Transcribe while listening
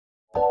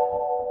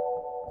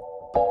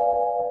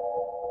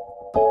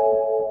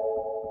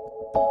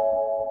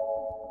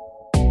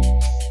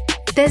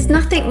There's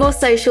nothing more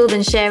social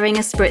than sharing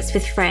a spritz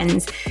with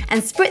friends,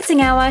 and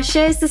Spritzing Hour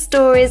shares the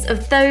stories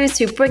of those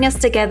who bring us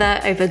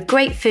together over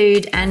great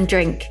food and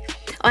drink.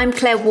 I'm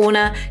Claire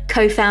Warner,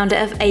 co-founder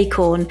of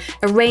Æcorn,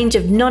 a range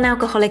of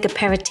non-alcoholic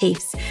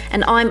aperitifs,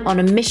 and I'm on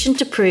a mission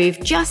to prove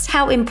just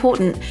how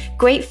important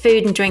great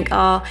food and drink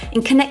are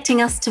in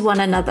connecting us to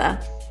one another.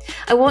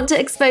 I want to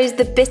expose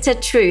the bitter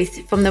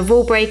truth from the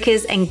rule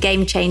breakers and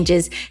game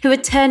changers who are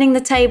turning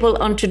the table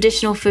on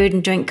traditional food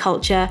and drink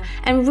culture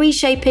and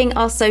reshaping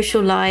our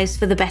social lives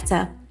for the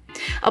better.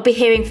 I'll be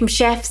hearing from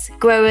chefs,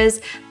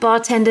 growers,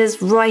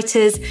 bartenders,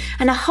 writers,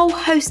 and a whole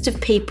host of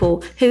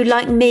people who,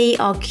 like me,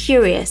 are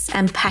curious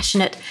and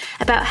passionate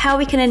about how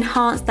we can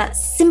enhance that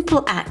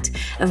simple act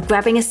of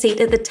grabbing a seat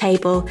at the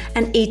table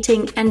and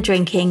eating and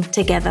drinking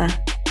together.